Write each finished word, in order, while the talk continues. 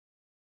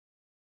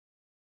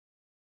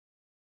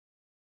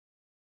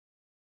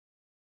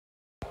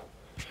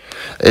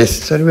Et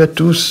salut à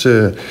tous,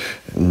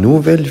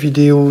 nouvelle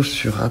vidéo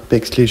sur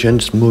Apex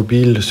Legends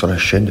Mobile sur la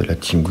chaîne de la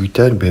team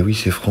Gwital. Ben oui,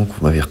 c'est Franck,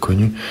 vous m'avez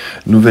reconnu.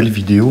 Nouvelle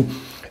vidéo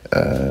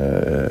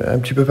un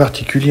petit peu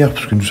particulière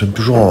parce que nous sommes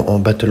toujours en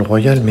Battle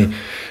Royale, mais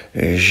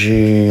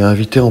j'ai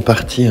invité en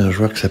partie un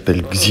joueur qui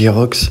s'appelle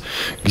Xierox.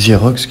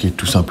 Xierox qui est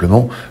tout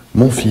simplement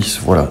mon fils.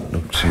 Voilà,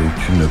 donc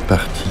c'est une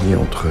partie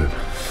entre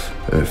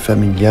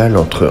familiale,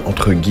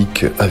 entre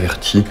geeks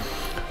avertis,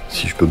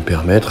 si je peux me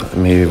permettre,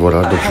 mais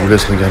voilà, donc je vous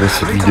laisse regarder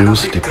cette vidéo,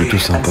 c'était plutôt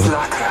sympa,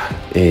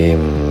 et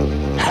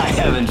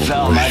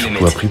j'ai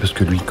surtout appris parce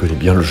que lui il connaît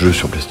bien le jeu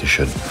sur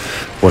PlayStation.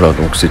 Voilà,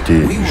 donc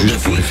c'était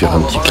juste pour lui faire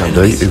un petit clin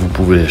d'œil, et vous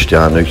pouvez jeter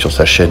un œil sur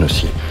sa chaîne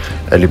aussi,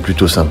 elle est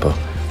plutôt sympa.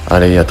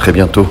 Allez, à très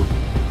bientôt.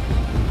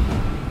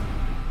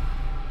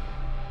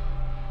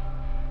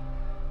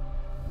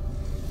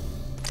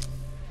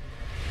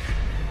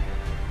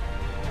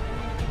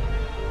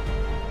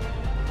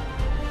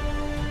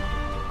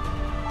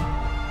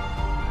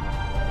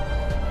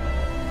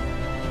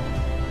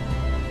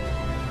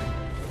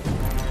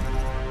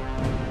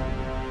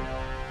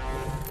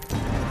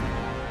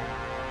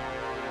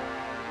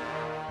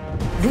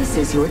 This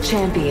is your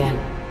champion.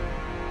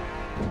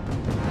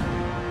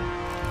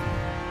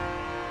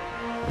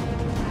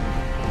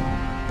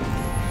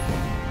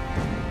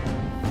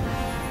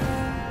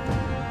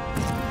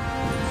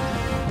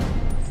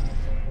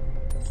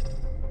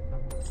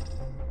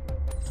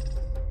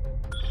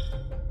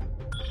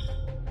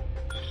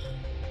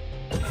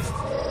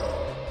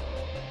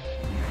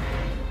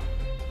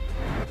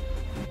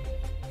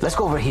 Let's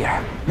go over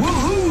here.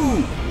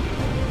 Woohoo!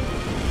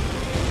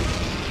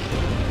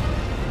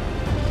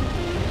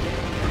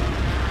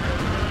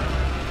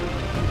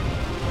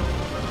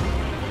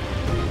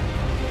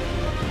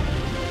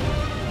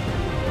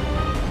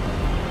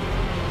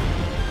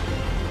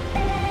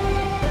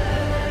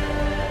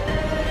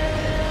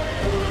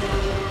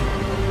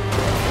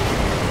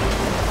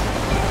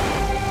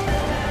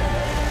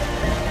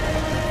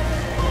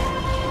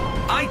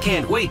 I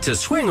can't wait to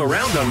swing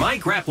around on my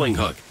grappling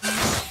hook.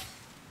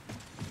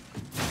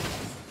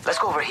 Let's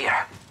go over here.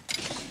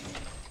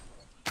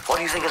 What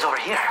do you think is over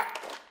here?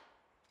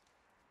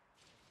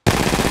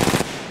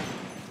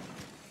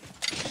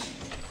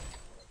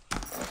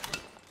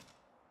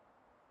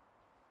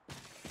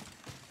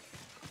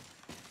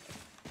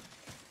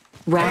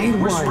 Round Hey,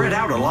 we're one. spread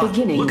out a lot.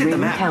 Beginning Look at the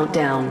ring map.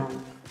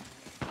 countdown.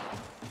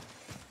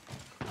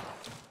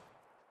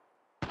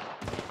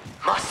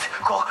 Must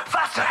go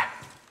faster.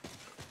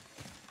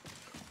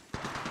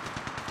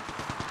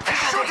 They're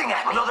shooting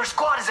at me. Another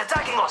squad is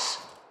attacking us.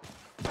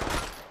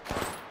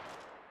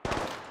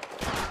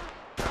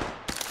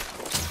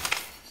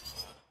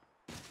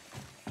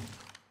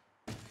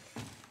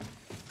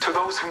 To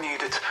those who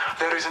need it,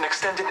 there is an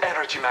extended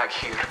energy mag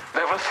here,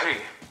 level 3.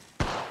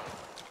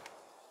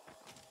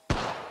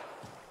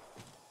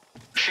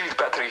 Shield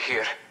battery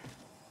here.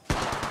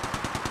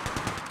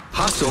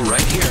 Hostile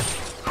right here.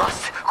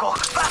 Must go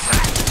faster.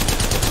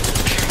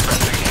 Shield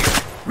battery here.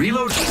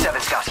 Reload.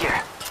 G7 scouts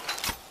here.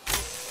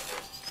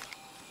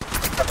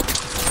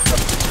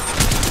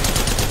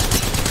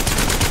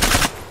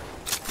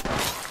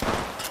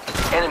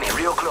 Enemy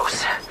real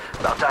close.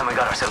 About time we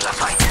got ourselves a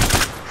fight.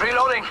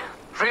 Reloading.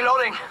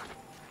 Reloading.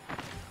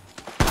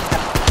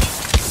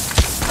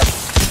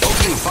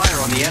 Opening fire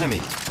on the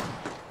enemy.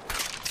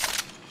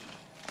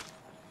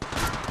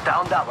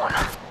 Down that one.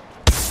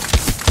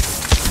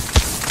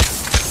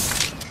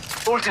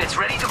 Ultimate's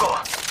ready to go.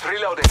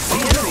 Reloading.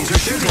 The enemies are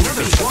shooting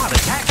another squad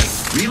attacking.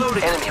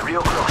 Reloading. Enemy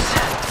real close.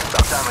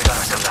 About time we got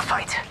ourselves a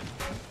fight.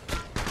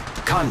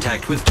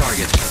 Contact with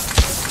target.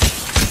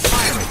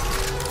 Firing.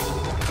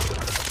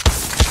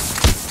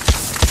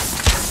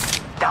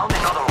 Down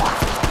another one.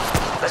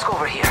 Let's go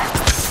over here.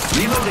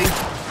 Reloading.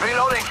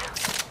 Reloading.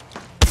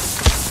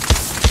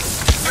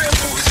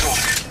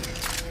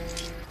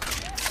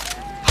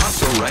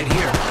 Hostile right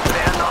here.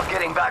 They're not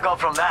getting back up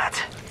from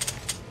that.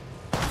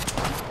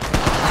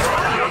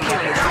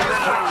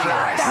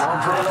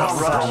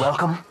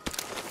 Welcome.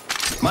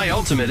 My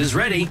ultimate is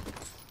ready.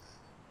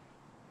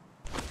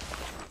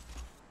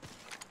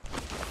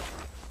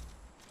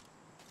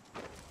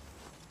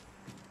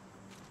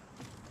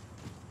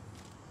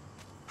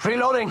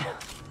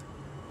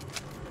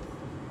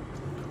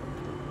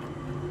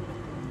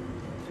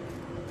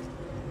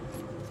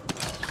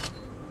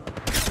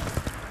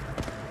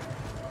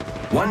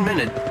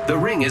 minute. The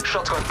ring is...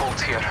 Shotgun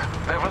bolt here,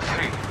 level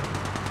 3.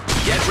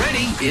 Get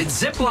ready. It's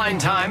zipline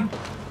time.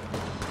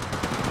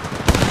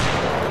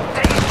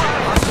 Taking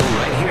fire. Hostile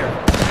right here.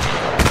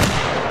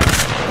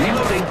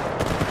 Reloading.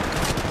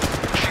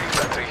 Shield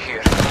battery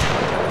here.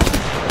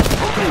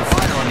 Opening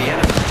fire on the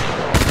enemy.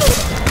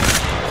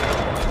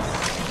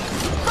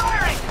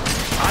 Firing.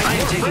 I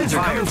am taking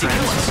fire,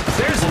 friends.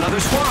 There's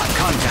another squad.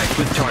 Contact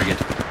with target.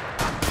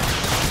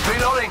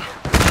 Reloading.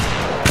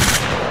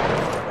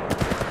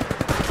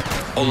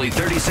 Only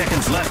 30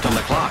 seconds left on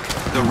the clock.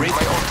 The ring...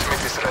 My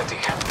ultimate is ready.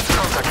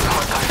 Contact with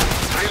hardline.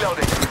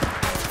 Reloading.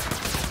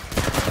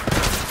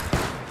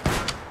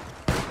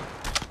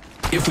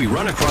 If we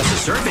run across a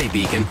survey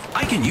beacon,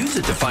 I can use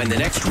it to find the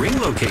next ring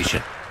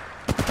location.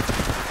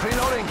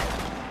 Reloading.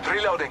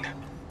 Reloading.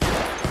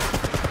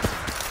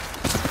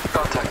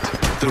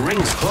 Contact. The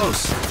ring's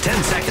close.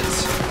 10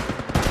 seconds.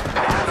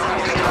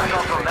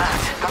 From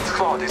that. That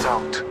squad is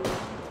out.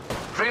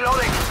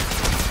 Reloading.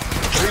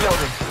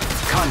 Reloading.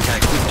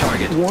 Contact with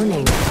target.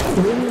 Warning.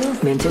 Ring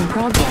movement in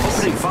progress.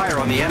 Opening fire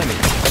on the enemy.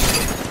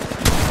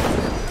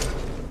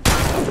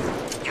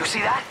 You see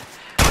that?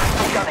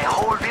 We got a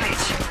whole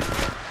village.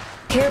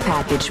 Care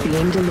package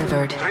being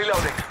delivered.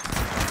 Reloading.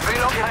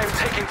 Reloading. I am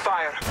taking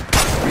fire.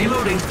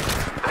 Reloading.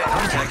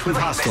 Contact with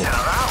hostile. Messing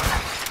around.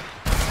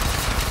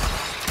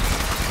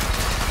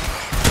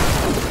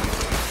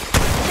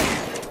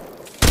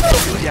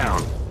 Two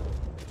down.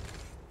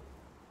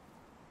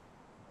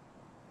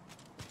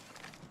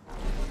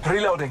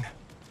 Reloading.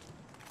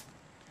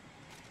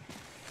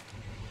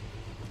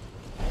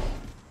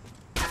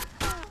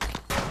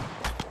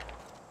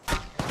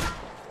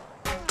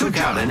 Took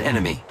out an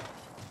enemy.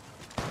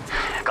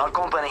 Got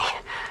company,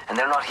 and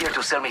they're not here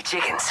to sell me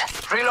chickens.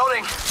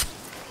 Reloading.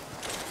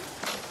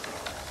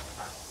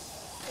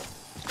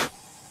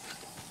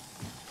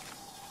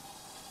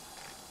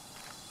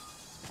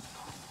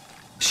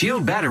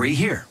 Shield battery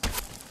here.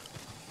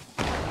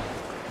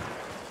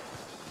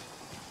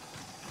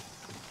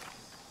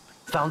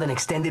 Found an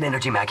extended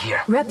energy mag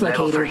here. Level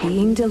Replicator 3.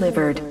 being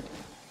delivered.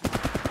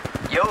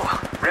 Yo,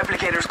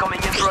 replicators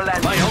coming in for a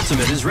landing. My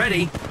ultimate is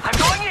ready. I'm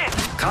going in.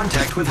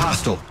 Contact with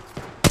hostile.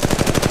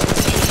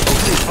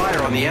 Opening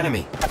fire on the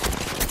enemy.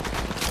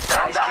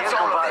 That's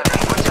all of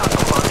them. Watch out,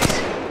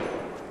 compadres.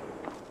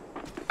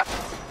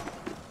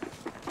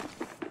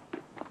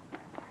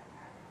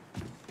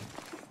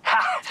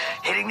 Ha!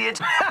 Hitting the edge.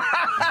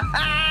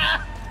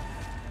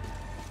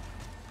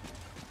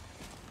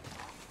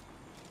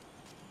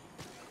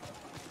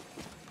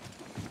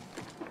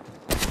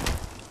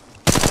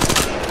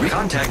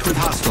 Contact with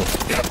hostile.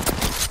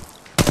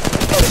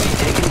 Enemy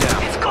taken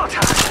down. It's go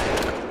time.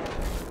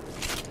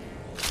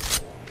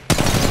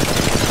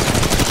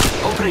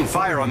 Opening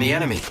fire on the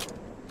enemy.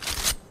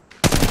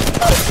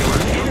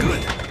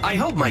 Good. I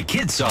hope my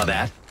kids saw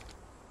that.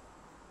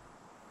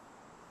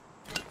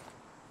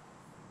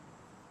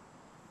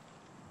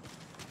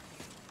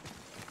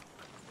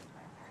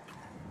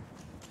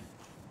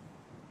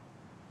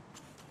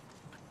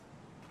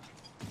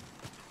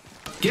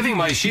 Giving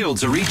my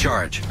shields a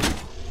recharge.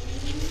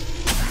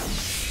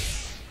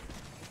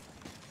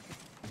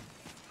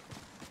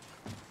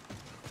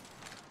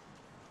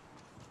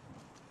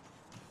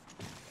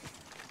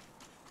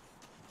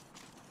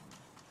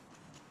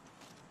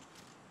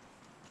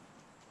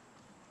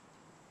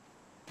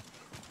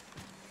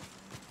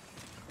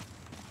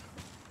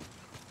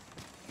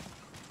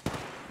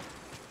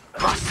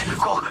 Must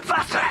go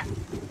faster.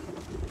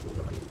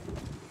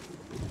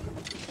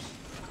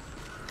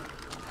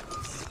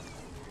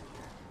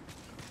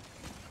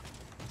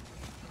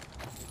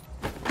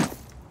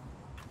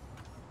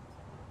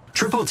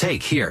 Triple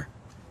take here.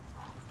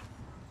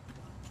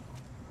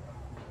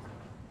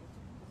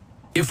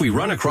 If we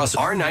run across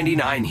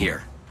R99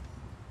 here.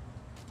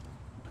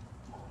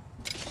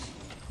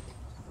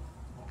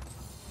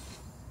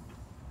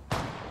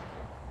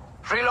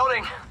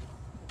 Reloading.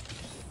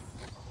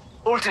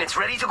 Alternates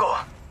ready to go.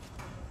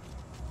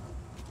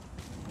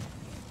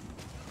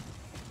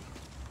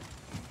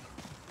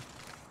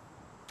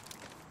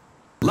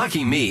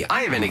 Lucky me,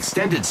 I have an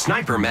extended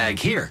sniper mag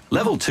here,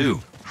 level 2.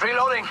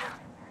 Reloading.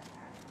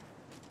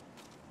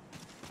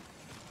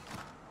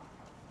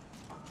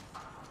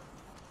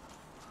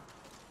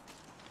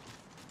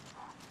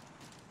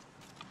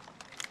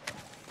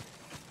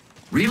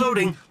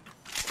 Reloading.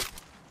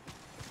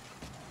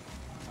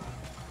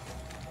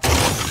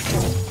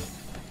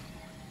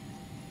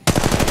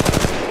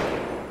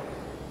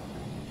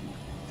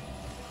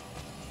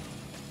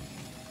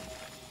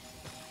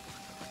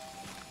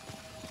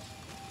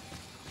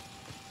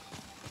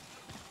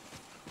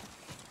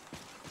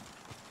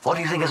 What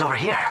do you think is over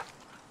here?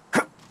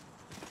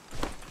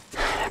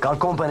 Got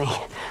company,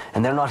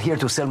 and they're not here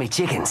to sell me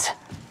chickens.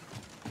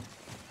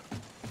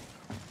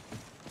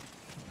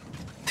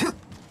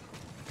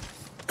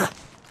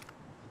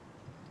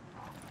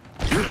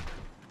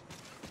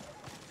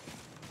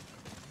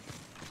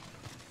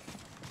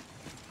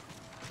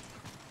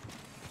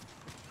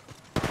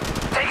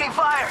 Taking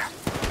fire!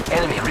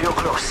 Enemy real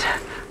close.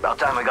 About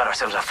time we got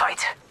ourselves a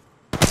fight.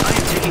 I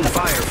am taking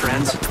fire,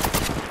 friends.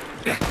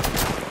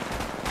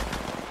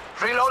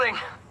 Reloading!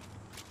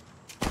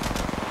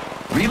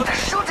 They're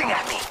shooting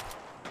at me!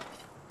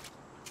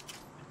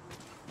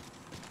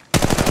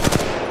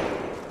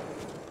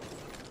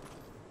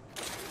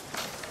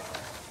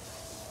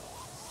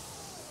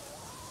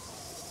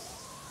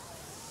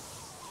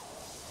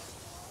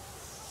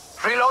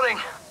 Reloading!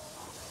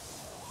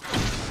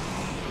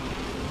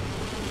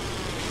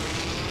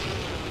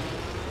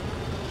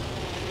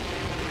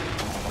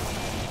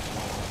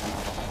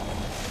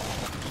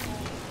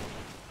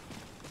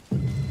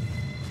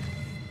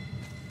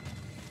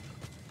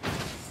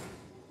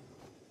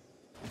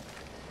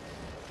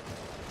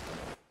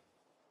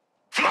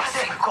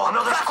 Go,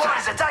 another squad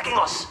is attacking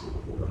us!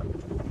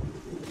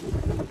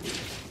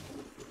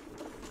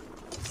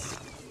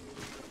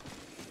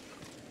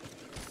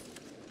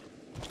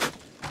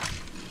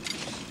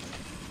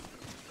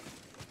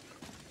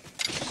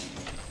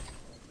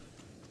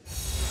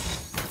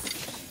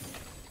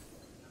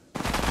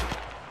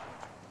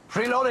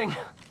 Reloading!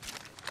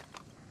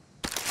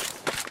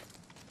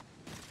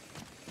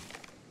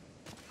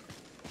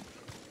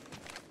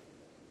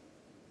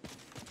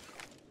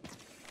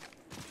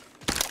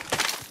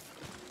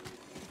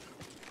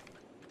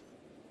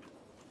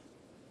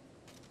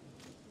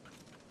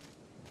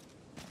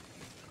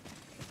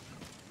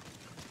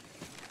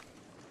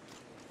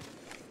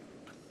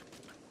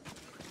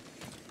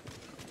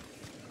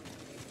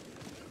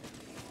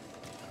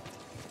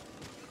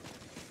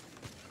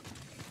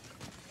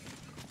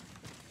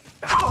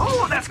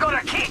 Oh, that's got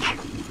a kick!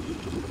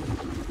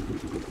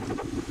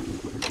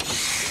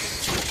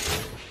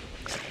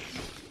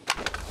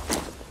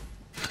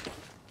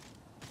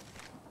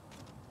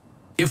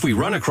 If we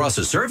run across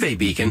a survey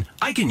beacon,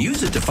 I can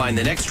use it to find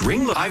the next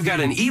ring. I've got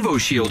an Evo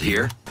shield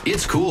here.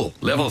 It's cool.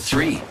 Level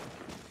 3.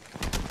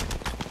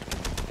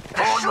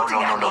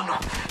 Oh, no.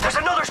 There's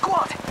another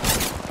squad!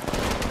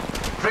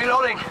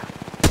 Reloading!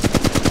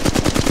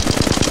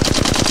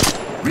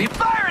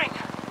 Firing!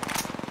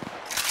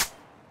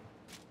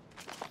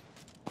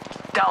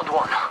 Downed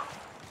one.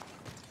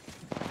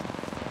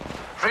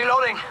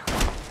 Reloading!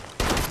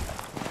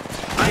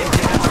 I am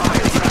taking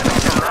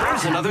fire.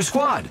 There's another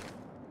squad.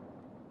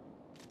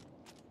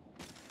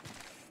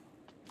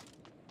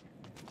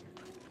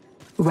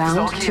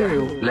 Round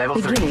 2. Level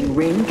 3. Beginning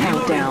ring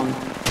countdown.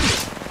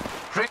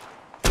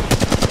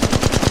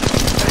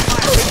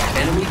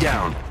 Enemy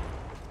down.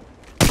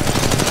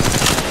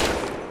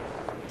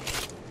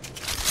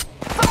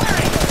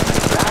 Firing!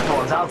 That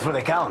one's out for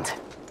the count.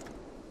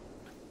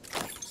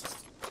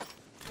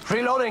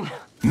 Reloading!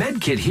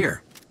 Medkit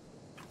here.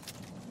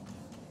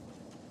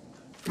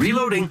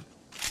 Reloading.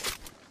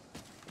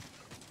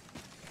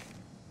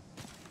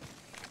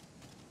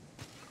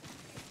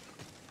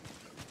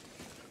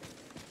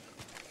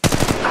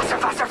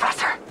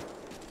 Faster!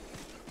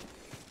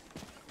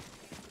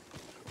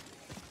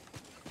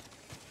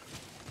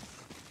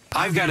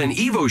 I've got an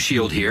Evo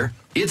shield here.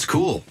 It's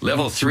cool.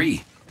 Level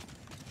 3.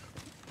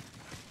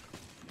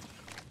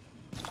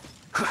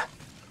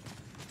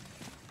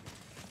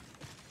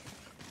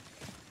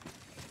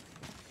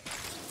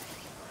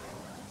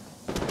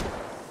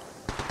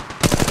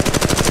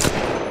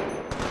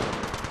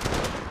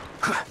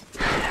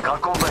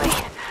 Got company,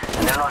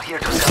 and they're not here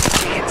to sell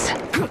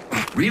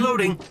chickens.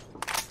 Reloading.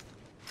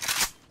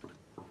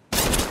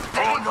 The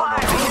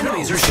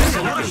enemies are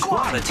shooting another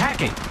squad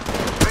attacking.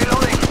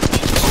 Reloading!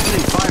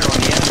 Opening fire on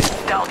the enemy.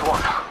 Downed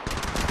one.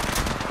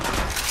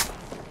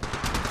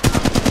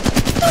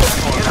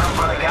 Down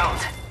for the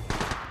count.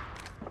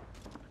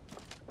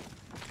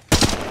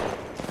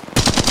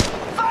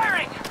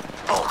 Firing!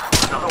 Oh,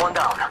 another one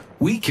down.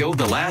 We killed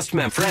the last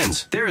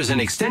friends. There is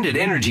an extended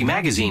energy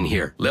magazine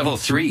here. Level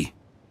 3.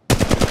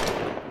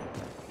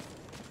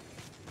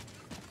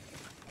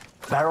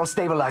 Barrel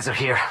stabilizer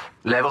here.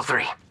 Level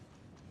 3.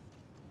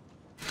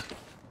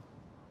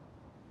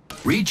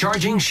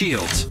 Recharging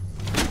shields.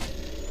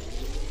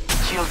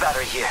 Shield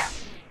battery here.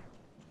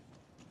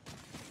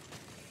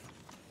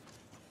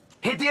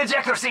 Hit the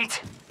ejector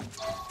seat!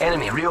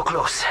 Enemy real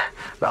close.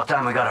 About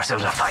time we got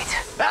ourselves a fight.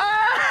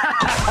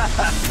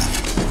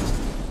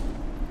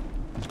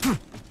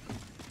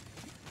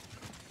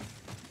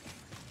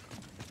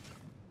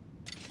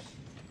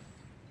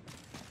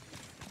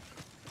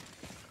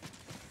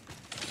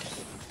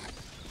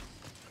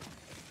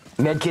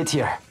 Medkit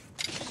here.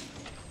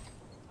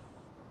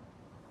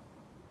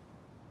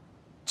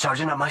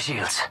 Charging up my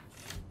shields.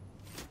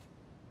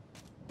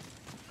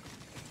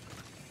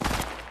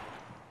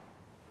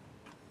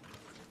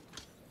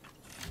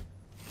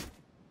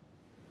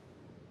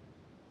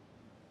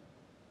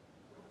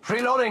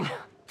 Reloading.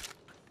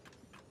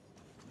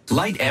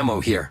 Light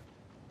ammo here.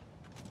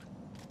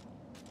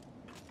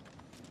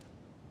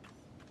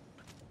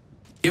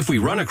 If we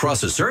run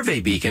across a survey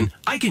beacon,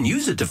 I can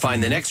use it to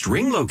find the next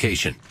ring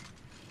location.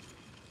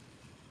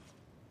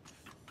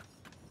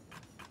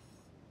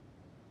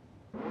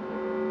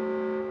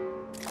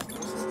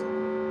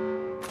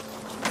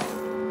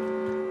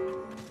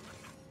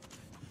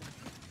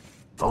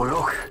 Oh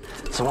look,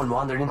 someone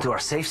wandered into our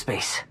safe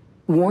space.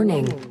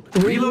 Warning.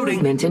 Reloading.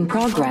 Movement in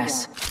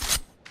progress.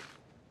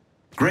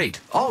 Great,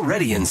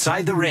 already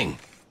inside the ring.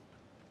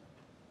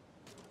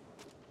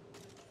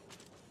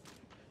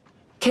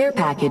 Care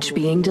package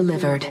being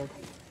delivered.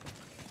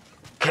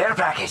 Care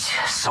package,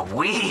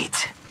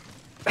 sweet.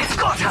 It's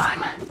go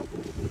time.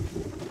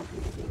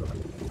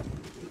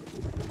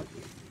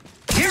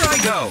 Here I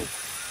go.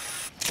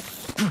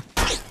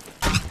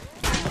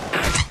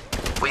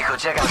 We could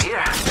check out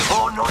here.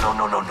 Oh no.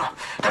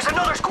 There's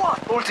another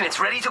squad. Alternates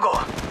ready to go.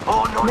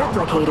 Oh no.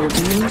 Replicator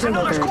being There's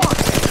another delivered. squad.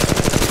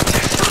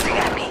 They're shooting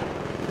at me.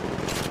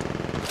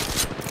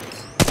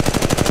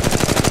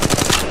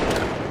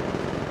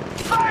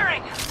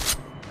 Firing!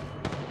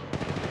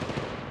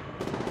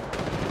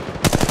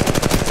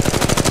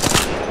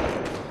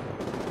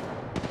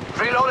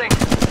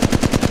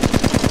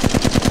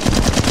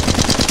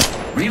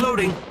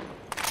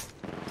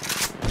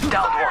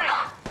 Down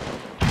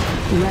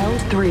one.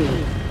 Round 3.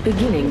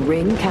 Beginning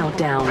ring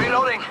countdown.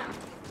 Reloading.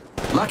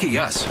 Lucky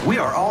us, we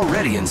are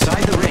already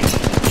inside the ring.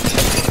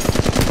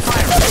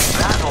 Fire.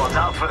 That one's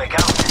out for the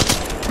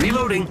count.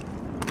 Reloading.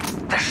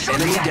 They're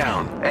shooting Enemy at me.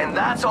 down. And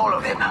that's all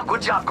of them.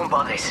 Good job,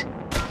 compadres.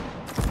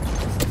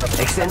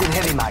 Extended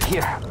heavy mag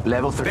here.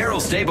 Level 3. Barrel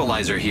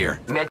stabilizer here.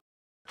 Med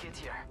kit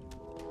here.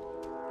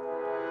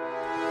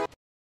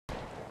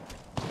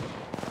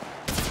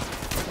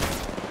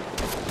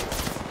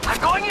 I'm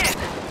going in!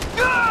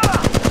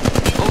 Ah!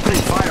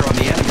 Opening fire on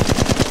the enemy.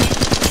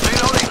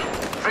 Reloading!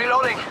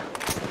 Reloading!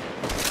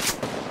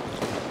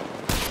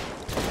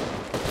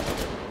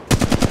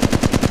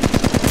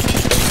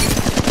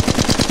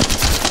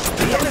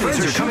 The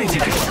enemies are coming to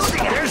kill us.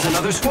 There's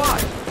another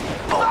squad.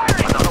 Oh,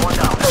 another one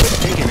down.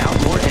 Taking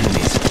out more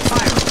enemies.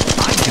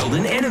 Fire. I killed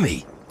an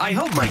enemy. I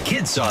hope my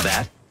kids saw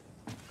that.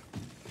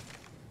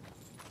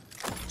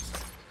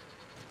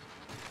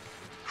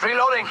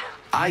 Reloading!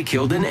 I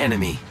killed an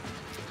enemy.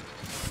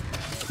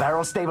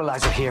 Barrel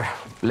stabilizer here.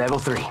 Level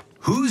 3.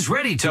 Who's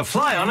ready to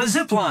fly on a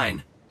zip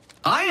line?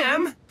 I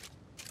am.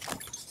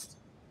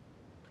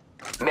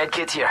 Med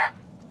kit here.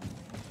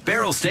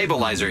 Barrel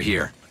stabilizer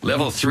here.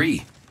 Level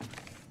 3.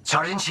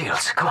 Charging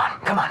shields. Come on,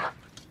 come on.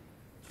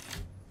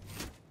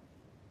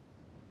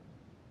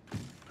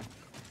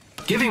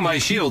 Giving my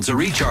shields a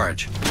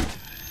recharge.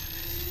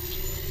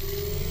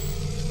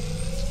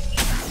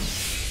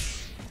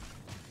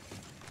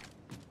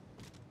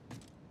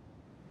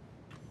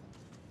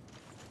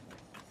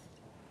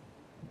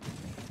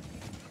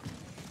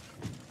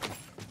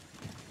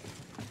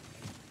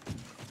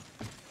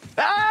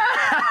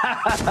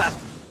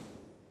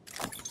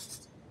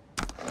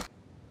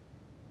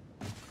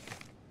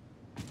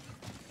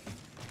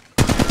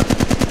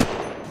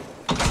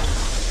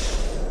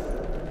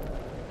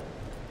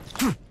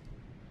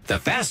 The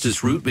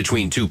fastest route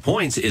between 2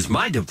 points is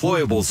my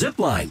deployable zip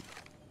line.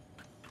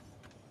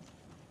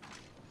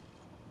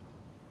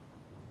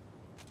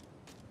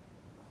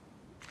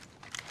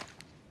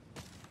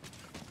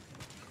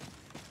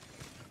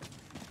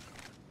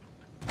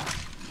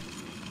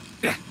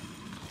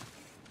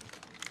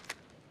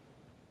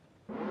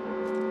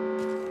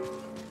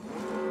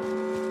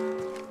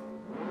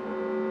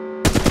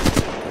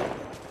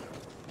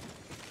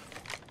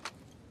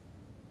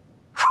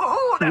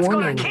 That's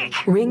gonna Warning.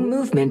 kick. Ring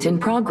movement in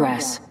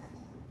progress.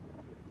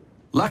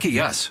 Lucky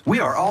us, we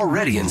are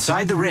already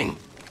inside the ring.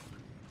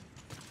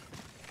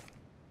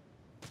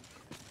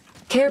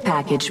 Care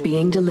package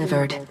being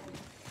delivered.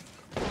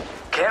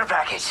 Care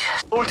package.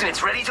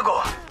 Alternates ready to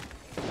go.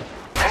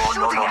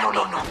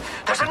 Oh, no.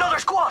 There's another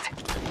squad.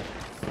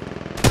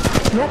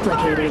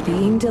 Replicator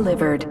being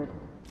delivered.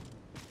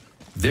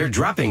 They're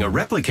dropping a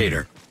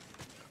replicator.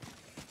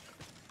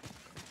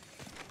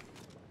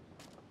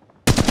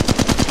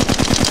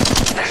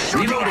 They're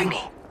shooting Reloading. at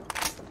me.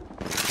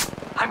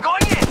 I'm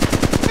going in.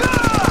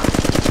 Ah!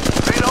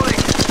 Reloading.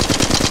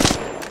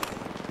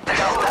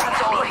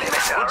 That's all of them.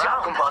 Good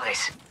job,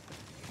 compadres.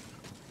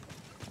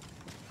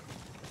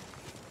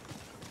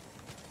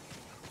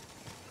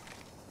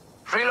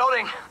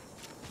 Reloading.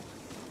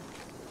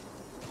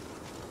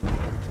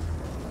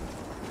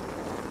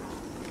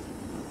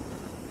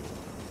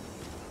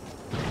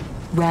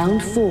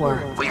 Round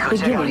 4. We could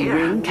check out Beginning here.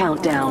 ring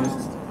countdown.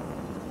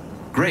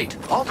 Great.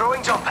 All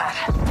throwing jump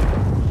pad.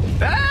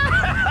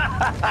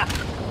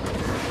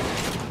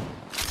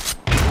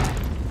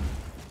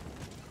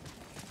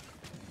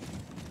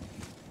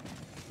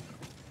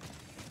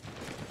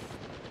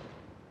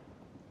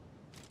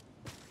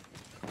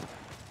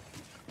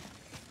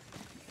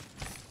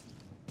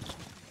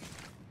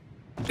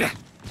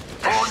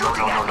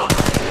 Oh, no.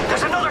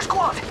 There's another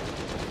squad.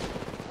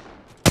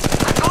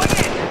 I'm going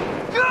in.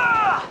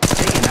 Ah!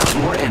 Taking out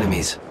more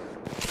enemies.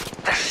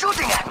 They're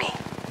shooting at me.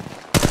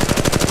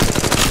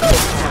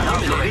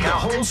 Eliminating the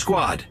whole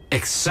squad.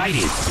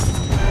 Exciting.